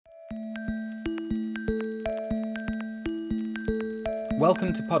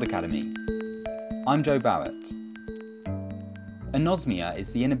Welcome to Pod Academy. I'm Joe Barrett. Anosmia is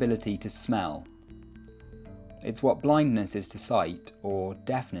the inability to smell. It's what blindness is to sight or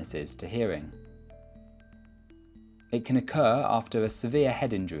deafness is to hearing. It can occur after a severe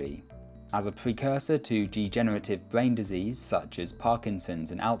head injury, as a precursor to degenerative brain disease such as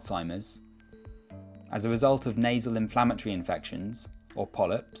Parkinson's and Alzheimer's, as a result of nasal inflammatory infections or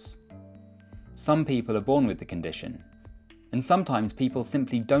polyps. Some people are born with the condition, and sometimes people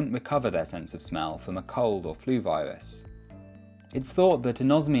simply don't recover their sense of smell from a cold or flu virus. It's thought that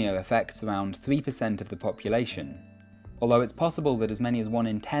anosmia affects around 3% of the population, although it's possible that as many as 1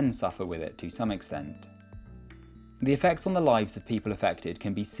 in 10 suffer with it to some extent. The effects on the lives of people affected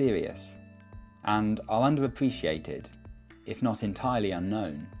can be serious, and are underappreciated, if not entirely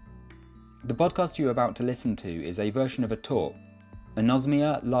unknown. The podcast you're about to listen to is a version of a talk,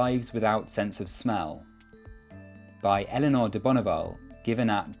 Anosmia: Lives Without Sense of Smell, by Eleanor de Bonneval, given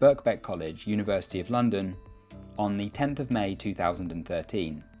at Birkbeck College, University of London, on the 10th of May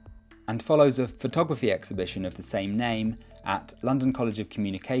 2013, and follows a photography exhibition of the same name at London College of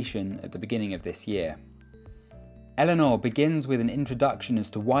Communication at the beginning of this year. Eleanor begins with an introduction as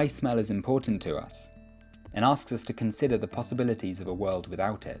to why smell is important to us, and asks us to consider the possibilities of a world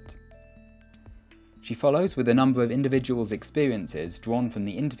without it. She follows with a number of individuals' experiences drawn from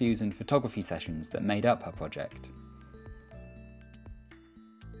the interviews and photography sessions that made up her project.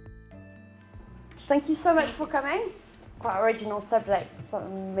 Thank you so much for coming. Quite original subject,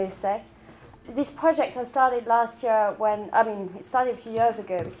 some may say. This project has started last year it started a few years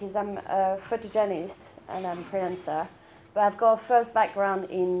ago because I'm a photojournalist and I'm a freelancer, but I've got a first background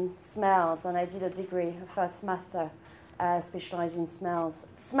in smells and I did a degree, a first master, specialised in smells.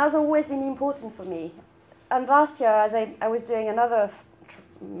 Smells have always been important for me. And last year, as I was doing another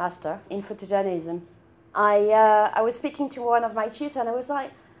master in photojournalism, I was speaking to one of my tutors and I was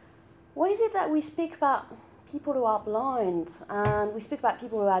like, why is it that we speak about people who are blind and we speak about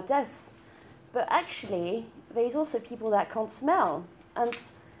people who are deaf, but actually there's also people that can't smell? And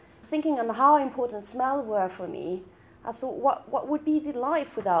thinking on how important smell were for me, I thought, what would be the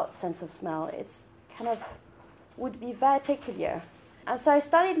life without sense of smell? It's kind of would be very peculiar. And so I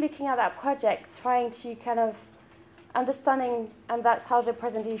started looking at that project, trying to kind of understanding, and that's how the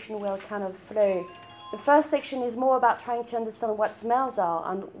presentation will kind of flow. The first section is more about trying to understand what smells are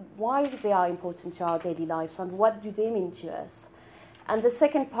and why they are important to our daily lives and what do they mean to us. And the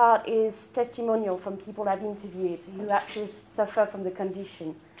second part is testimonial from people I've interviewed who actually suffer from the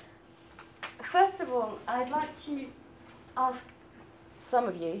condition. First of all, I'd like to ask some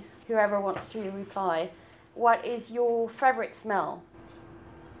of you, whoever wants to reply, what is your favourite smell?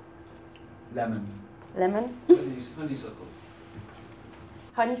 Lemon. Lemon? Honeysuckle.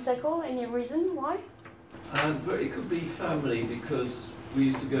 Honeysuckle, any reason why? But it could be family, because we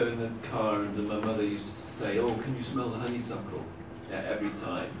used to go in the car and my mother used to say, "Oh, can you smell the honeysuckle?" Every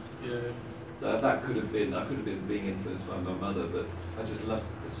time. Yeah. So that could have been, I could have been being influenced by my mother, but I just love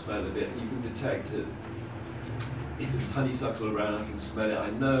the smell of it. You can detect it. If there's honeysuckle around, I can smell it. I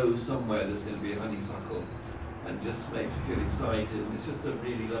know somewhere there's going to be a honeysuckle, and just makes me feel excited. And it's just a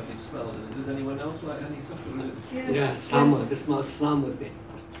really lovely smell. Does anyone else like honeysuckle? Yes. Yeah, summer. The smell of summer thing.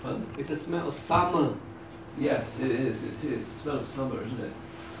 Pardon? It's the smell of summer. Yes, it is. It is. The smell of summer, isn't it?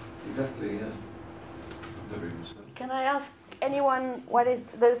 Exactly, yeah. Never even smelled it. Can I ask anyone what is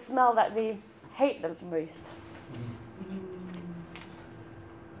the smell that they hate the most?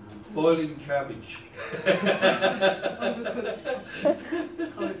 Boiling cabbage.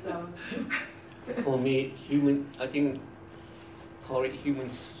 For me, I think, call it human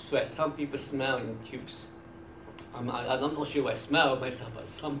sweat. Some people smell in tubes. I'm not sure I smell myself, but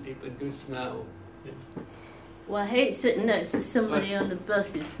some people do smell. Well, I hate sitting next to somebody on the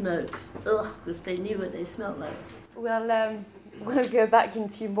bus who smokes. Ugh, if they knew what they smelled like. Well, we'll go back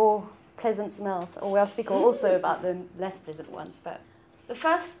into more pleasant smells, or we'll speak also about the less pleasant ones. But the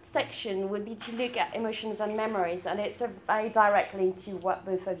first section would be to look at emotions and memories, and it's a very direct link to what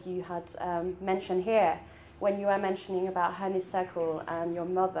both of you had mentioned here when you were mentioning about honeysuckle and your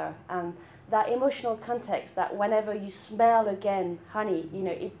mother, and that emotional context that whenever you smell again honey,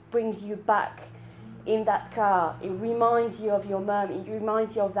 it brings you back in that car. It reminds you of your mum. It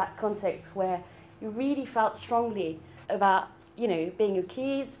reminds you of that context where you really felt strongly about, being a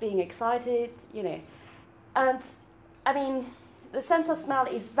kid, being excited, And, the sense of smell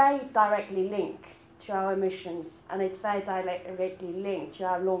is very directly linked to our emotions, and it's very directly linked to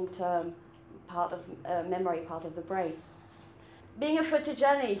our long-term part of memory, part of the brain. Being a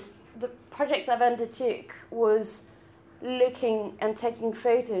photojournalist, the project I've undertook was looking and taking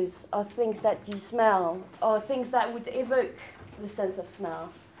photos of things that you smell or things that would evoke the sense of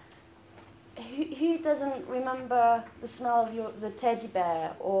smell. Who doesn't remember the smell of the teddy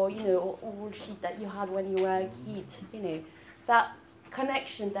bear, or all the shit that you had when you were a kid? That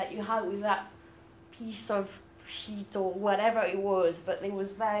connection that you had with that piece of sheet or whatever it was, but it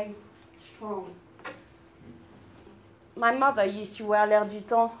was very strong. My mother used to wear L'Air du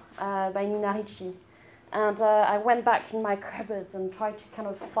Temps by Nina Ricci, and I went back in my cupboards and tried to kind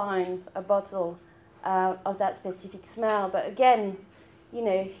of find a bottle of that specific smell. But again,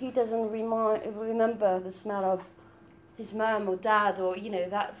 who doesn't remember the smell of his mum or dad, or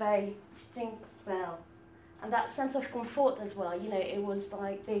that very distinct smell, and that sense of comfort as well. It was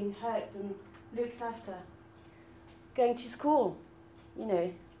like being hugged and looked after. Going to school,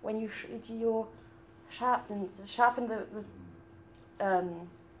 when you do your sharpen the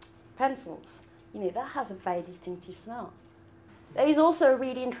pencils, that has a very distinctive smell. There is also a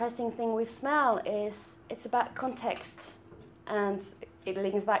really interesting thing with smell is it's about context, and it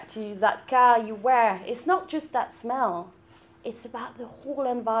links back to that car you wear. It's not just that smell, it's about the whole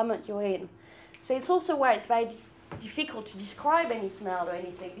environment you're in. So it's also where it's very difficult to describe any smell or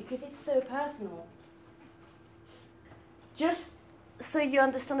anything, because it's so personal. Just so you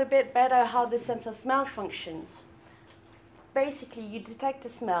understand a bit better how the sense of smell functions. Basically, you detect a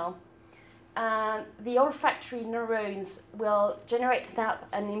smell, and the olfactory neurons will generate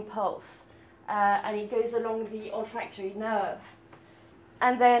an impulse, and it goes along the olfactory nerve.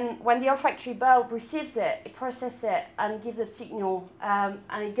 And then when the olfactory bulb receives it, it processes it and gives a signal, and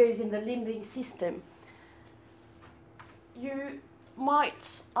it goes in the limbic system. You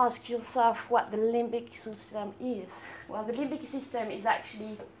might ask yourself what the limbic system is. Well, the limbic system is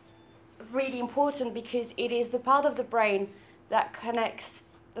actually really important because it is the part of the brain that connects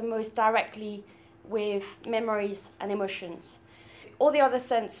the most directly with memories and emotions. All the other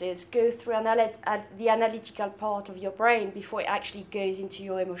senses go through the analytical part of your brain before it actually goes into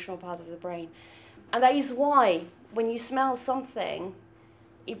your emotional part of the brain. And that is why when you smell something,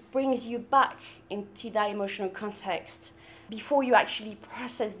 it brings you back into that emotional context before you actually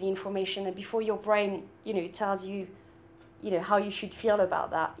process the information, and before your brain, tells you, how you should feel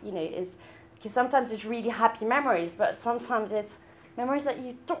about that. Is because sometimes it's really happy memories, but sometimes it's memories that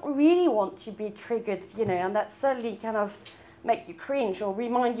you don't really want to be triggered, and that certainly kind of make you cringe or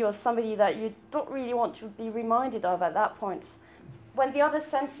remind you of somebody that you don't really want to be reminded of at that point. When the other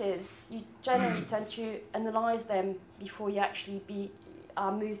senses, you generally tend to analyze them before you actually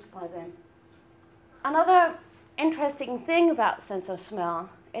are moved by them. Another interesting thing about sense of smell,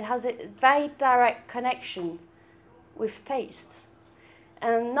 it has a very direct connection with taste.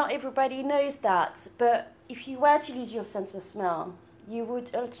 And not everybody knows that, but if you were to lose your sense of smell, you would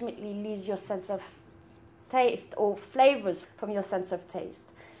ultimately lose your sense of taste or flavors from your sense of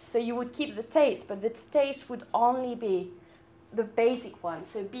taste. So you would keep the taste, but the taste would only be the basic one,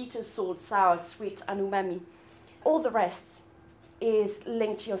 so bitter, salt, sour, sweet, and umami. All the rest is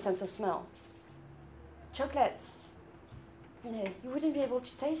linked to your sense of smell. Chocolate, you wouldn't be able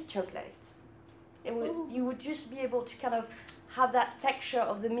to taste chocolate. You would just be able to kind of have that texture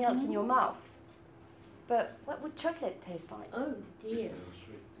of the milk in your mouth. But what would chocolate taste like? Oh dear.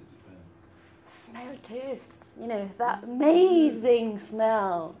 Smell toast, that amazing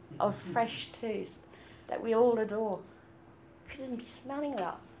smell of fresh toast that we all adore. Couldn't be smelling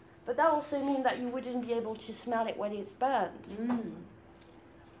that. But that also means that you wouldn't be able to smell it when it's burned.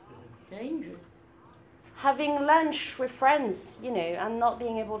 Dangerous. Having lunch with friends, and not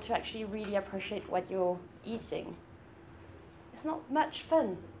being able to actually really appreciate what you're eating. It's not much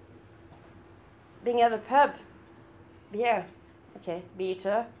fun. Being at the pub, beer, okay,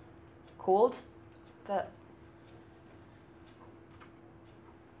 bitter, cold, but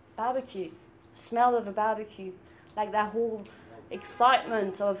barbecue, smell of a barbecue, like that whole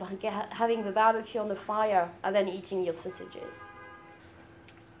excitement of having the barbecue on the fire and then eating your sausages.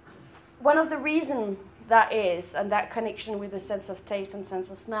 One of the reasons that is, and that connection with the sense of taste and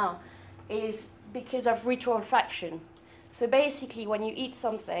sense of smell, is because of retroolfaction. So basically, when you eat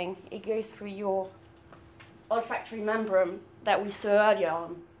something, it goes through your olfactory membrane that we saw earlier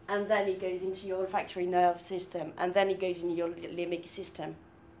on, and then it goes into your olfactory nerve system, and then it goes into your limbic system.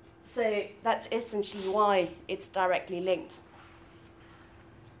 So that's essentially why it's directly linked.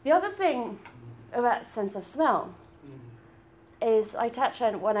 The other thing about sense of smell is I touched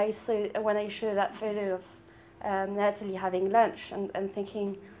on when I show that photo of Natalie having lunch and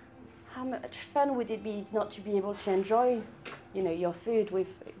thinking, how much fun would it be not to be able to enjoy, your food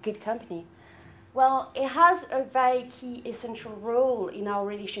with good company? Well, it has a very key essential role in our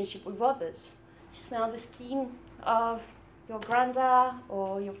relationship with others. You smell the skin of your granddad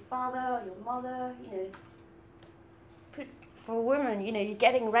or your father or your mother, for a woman, you know, you're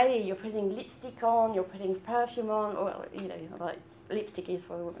getting ready, you're putting lipstick on, you're putting perfume on, or, you know, like lipstick is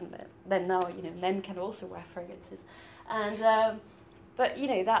for a woman, but then now, you know, men can also wear fragrances. And, but, you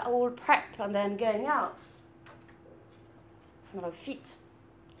know, that whole prep and then going out, smell of feet,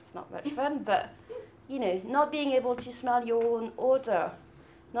 it's not much fun, but, you know, not being able to smell your own odor,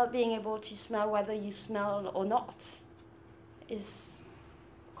 not being able to smell whether you smell or not is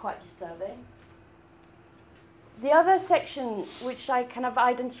quite disturbing. The other section, which I kind of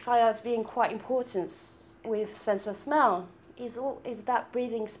identify as being quite important with sense of smell, is that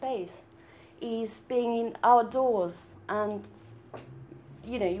breathing space, is being in outdoors. And,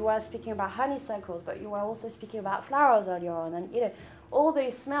 you know, you were speaking about honeysuckles, but you were also speaking about flowers earlier on. And, you know, all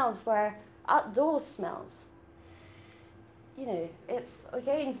those smells were outdoor smells. You know, it's,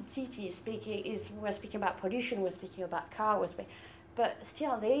 okay, in the city we're speaking about pollution, we're speaking about car, but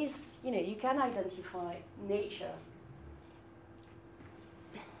still, there is, you know, you can identify nature.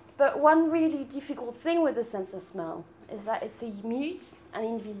 But one really difficult thing with the sense of smell is that it's a mute and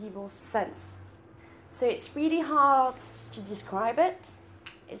invisible sense. So it's really hard to describe it.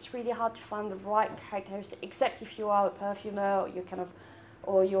 It's really hard to find the right characteristic, except if you are a perfumer,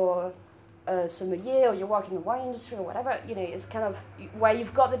 or you're a sommelier, or you work in the wine industry, or whatever. You know, it's kind of where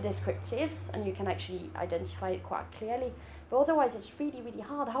you've got the descriptives and you can actually identify it quite clearly. But otherwise, it's really, really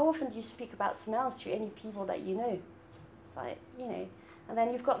hard. How often do you speak about smells to any people that you know? It's like, you know, and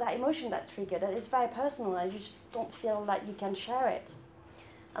then you've got that emotion that triggered, and it's very personal, and you just don't feel like you can share it.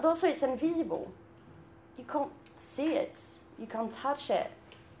 And also, it's invisible. You can't see it. You can't touch it.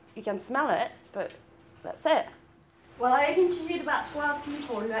 You can smell it, but that's it. Well, I've interviewed about 12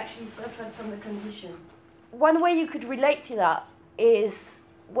 people who actually suffered from the condition. One way you could relate to that is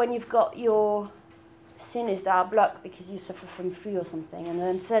when you've got your sinuses that are blocked because you suffer from flu or something, and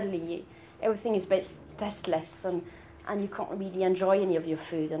then suddenly everything is a bit tasteless, and you can't really enjoy any of your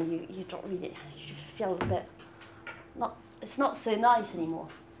food, and you don't really, you feel a bit, it's not so nice anymore.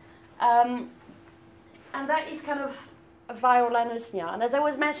 And that is kind of a viral anosmia. And as I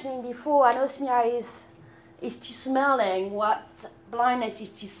was mentioning before, anosmia is to smelling what blindness is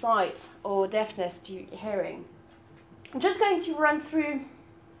to sight or deafness to hearing. I'm just going to run through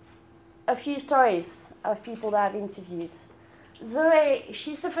a few stories of people that I've interviewed. Zoe,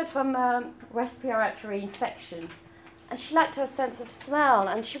 she suffered from a respiratory infection, and she lacked her sense of smell,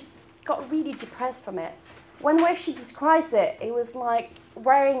 and she got really depressed from it. One way she describes it, it was like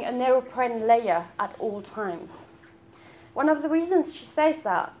wearing a neoprene layer at all times. One of the reasons she says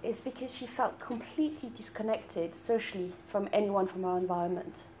that is because she felt completely disconnected socially from anyone from her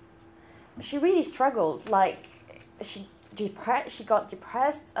environment. She really struggled, like she got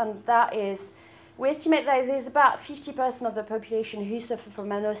depressed, and that is, we estimate that there's about 50% of the population who suffer from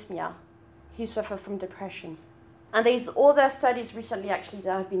anosmia, who suffer from depression. And there's other studies recently actually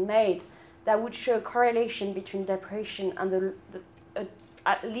that have been made that would show a correlation between depression and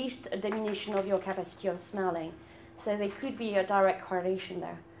at least a diminution of your capacity of smelling. So there could be a direct correlation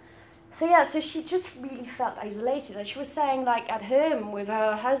there. So yeah, so she just really felt isolated. And she was saying, like, at home with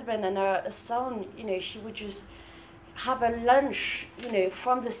her husband and her son, you know, she would just have a lunch, you know,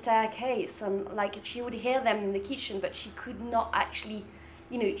 from the staircase, and like she would hear them in the kitchen, but she could not actually,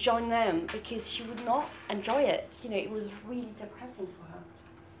 you know, join them because she would not enjoy it. You know, it was really depressing for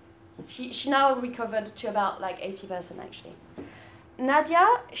her. She now recovered to about like 80% actually.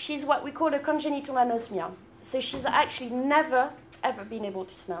 Nadia, she's what we call a congenital anosmia. So she's actually never, ever been able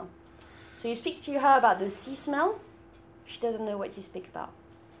to smell. So you speak to her about the sea smell, she doesn't know what you speak about.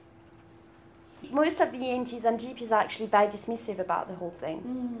 Most of the ENTs and GPs are actually very dismissive about the whole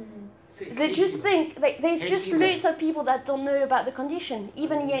thing. So they just think, there's just loads of people that don't know about the condition.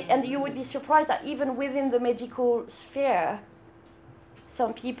 And you would be surprised that even within the medical sphere,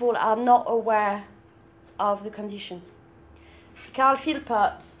 some people are not aware of the condition. Carl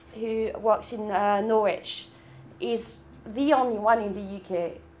Philpott, who works in Norwich, is the only one in the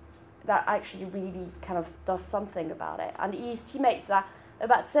UK that actually really kind of does something about it. And he estimates that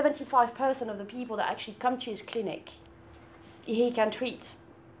about 75% of the people that actually come to his clinic, he can treat,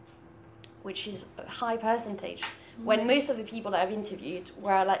 which is a high percentage. When most of the people that I've interviewed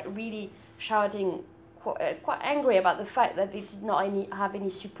were like really shouting, quite angry about the fact that they did not have any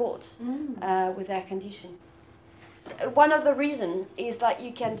support with their condition. One of the reasons is that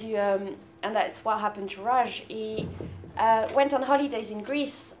you can do, and that's what happened to Raj. He went on holidays in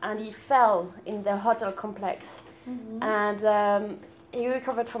Greece and he fell in the hotel complex, and he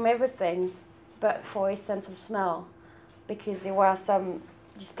recovered from everything but for his sense of smell, because there was some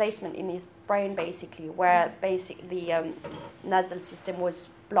displacement in his brain basically, where basically the nasal system was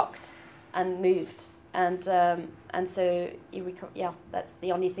blocked and moved, and so that's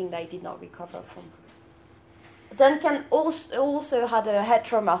the only thing they did not recover from. Duncan also had a head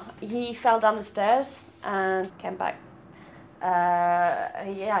trauma. He fell down the stairs and came back.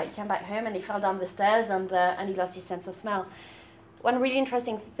 He came back home and he fell down the stairs and he lost his sense of smell. One really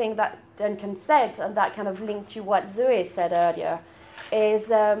interesting thing that Duncan said, and that kind of linked to what Zoe said earlier, is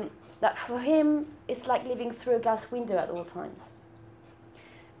that for him it's like living through a glass window at all times.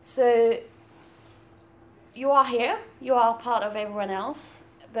 So you are here, you are part of everyone else,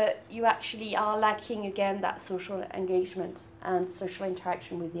 but you actually are lacking again that social engagement and social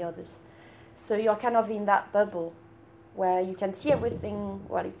interaction with the others. So you're kind of in that bubble where you can see everything,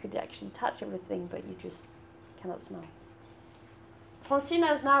 well, you could actually touch everything, but you just cannot smell. Francine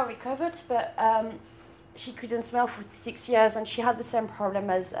has now recovered, but she couldn't smell for 6 years, and she had the same problem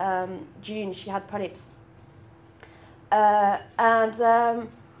as June. She had polyps. 6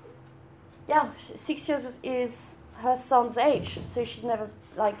 years is her son's age, so she's never,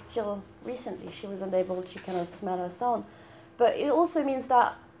 till recently, she wasn't able to kind of smell her son. But it also means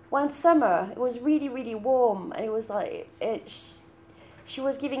that one summer, it was really, really warm, and it was she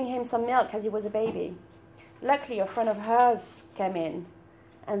was giving him some milk as he was a baby. Luckily, a friend of hers came in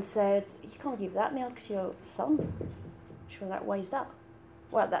and said, "You can't give that milk to your son." She was like, "Why is that?"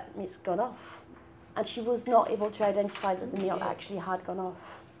 "Well, that means gone off." And she was not able to identify that the milk actually had gone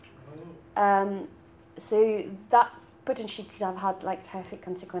off. So that potentially could have had terrific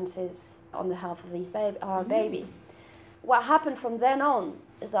consequences on the health of our baby. What happened from then on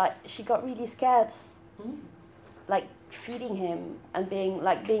is that she got really scared, feeding him and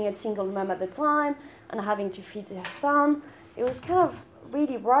being a single mom at the time and having to feed her son. It was kind of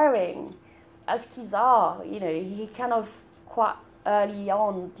really worrying, as kids are. He kind of quite early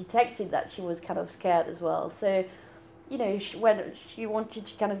on detected that she was kind of scared as well. So, when she wanted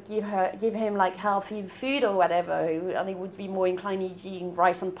to kind of give him healthy food or whatever, and he would be more inclined eating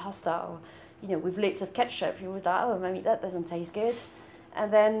rice and pasta or, with lots of ketchup, he was like, "Oh, mommy, that doesn't taste good."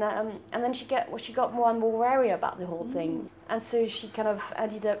 And then she got more and more wary about the whole thing, and so she kind of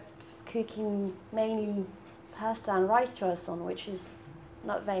ended up cooking mainly pasta and rice to her son, which is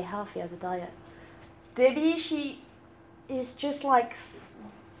not very healthy as a diet. Debbie, she is just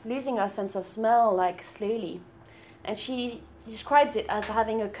losing her sense of smell slowly, and she describes it as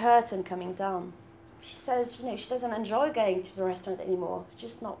having a curtain coming down. She says, she doesn't enjoy going to the restaurant anymore. It's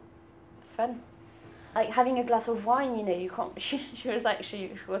just not fun. Having a glass of wine, you can't. She was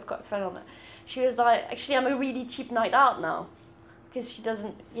quite fun on that. She was like, "Actually, I'm a really cheap night out now," because she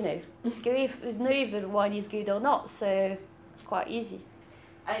doesn't, know if the wine is good or not. So it's quite easy.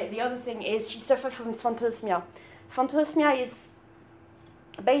 The other thing is she suffered from phantosmia. Phantosmia is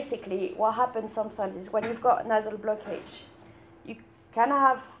basically what happens sometimes is when you've got nasal blockage, you kind of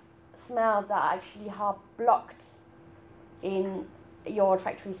have smells that actually are blocked in your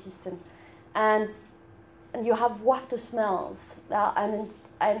olfactory system, and you have wafter smells that are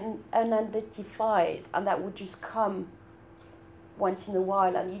unidentified, and that would just come once in a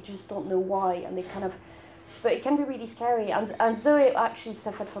while, and you just don't know why, and they kind of, but it can be really scary, and Zoe actually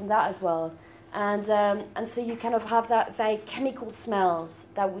suffered from that as well, and so you kind of have that very chemical smells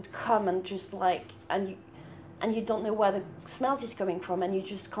that would come and just and you don't know where the smells is coming from, and you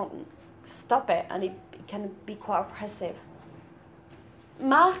just can't stop it, and it can be quite oppressive.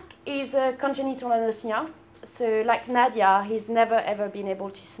 Mark is a congenital anosmia, so like Nadia, he's never ever been able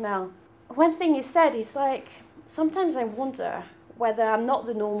to smell. One thing he said is sometimes I wonder whether I'm not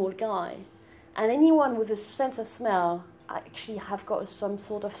the normal guy, and anyone with a sense of smell actually have got some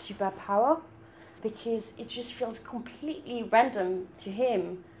sort of superpower, because it just feels completely random to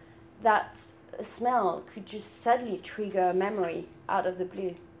him that a smell could just suddenly trigger a memory out of the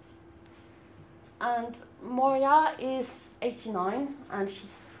blue. And Moria is 89, and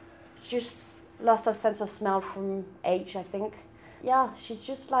she's just lost her sense of smell from age, I think. Yeah, she's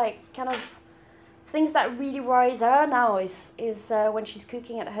just kind of things that really worries her now is when she's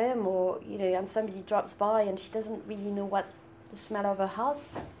cooking at home, or and somebody drops by and she doesn't really know what the smell of her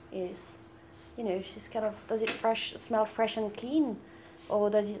house is. She's kind of, does it smell fresh and clean, or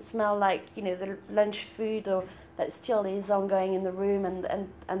does it smell the lunch food or that still is ongoing in the room,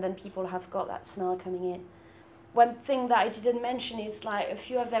 and then people have got that smell coming in. One thing that I didn't mention is a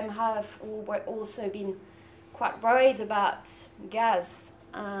few of them have also been quite worried about gas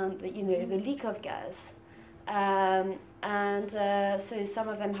and the leak of gas, so some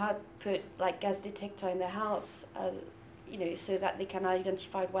of them had put gas detector in their house, so that they can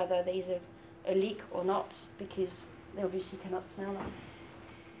identify whether there is a leak or not, because they obviously cannot smell that.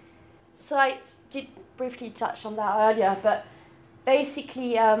 So I did briefly touch on that earlier, but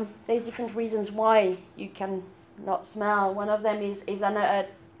basically, there's different reasons why you can not smell. One of them is an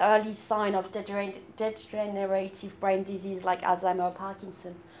early sign of degenerative brain disease like Alzheimer or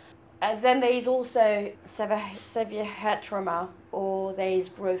Parkinson. And then there is also severe head trauma, or there is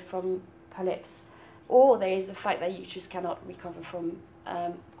growth from polyps, or there is the fact that you just cannot recover from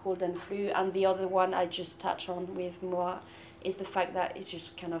cold and flu. And the other one I just touched on with Moa is the fact that it's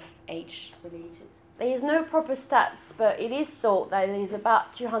just kind of age related. There is no proper stats, but it is thought that there is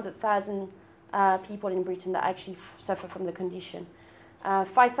about 200,000 people in Britain that actually suffer from the condition.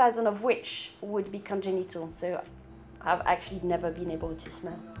 5,000 of which would be congenital, so I've actually never been able to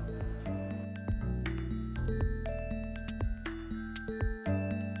smell.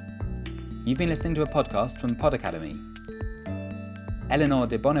 You've been listening to a podcast from Pod Academy. Eleanor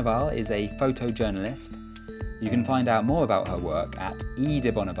de Bonneval is a photojournalist. You can find out more about her work at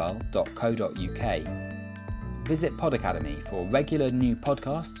edebonneval.co.uk. Visit Pod Academy for regular new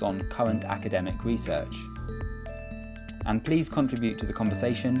podcasts on current academic research. And please contribute to the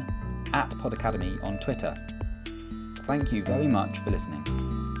conversation at Pod Academy on Twitter. Thank you very much for listening.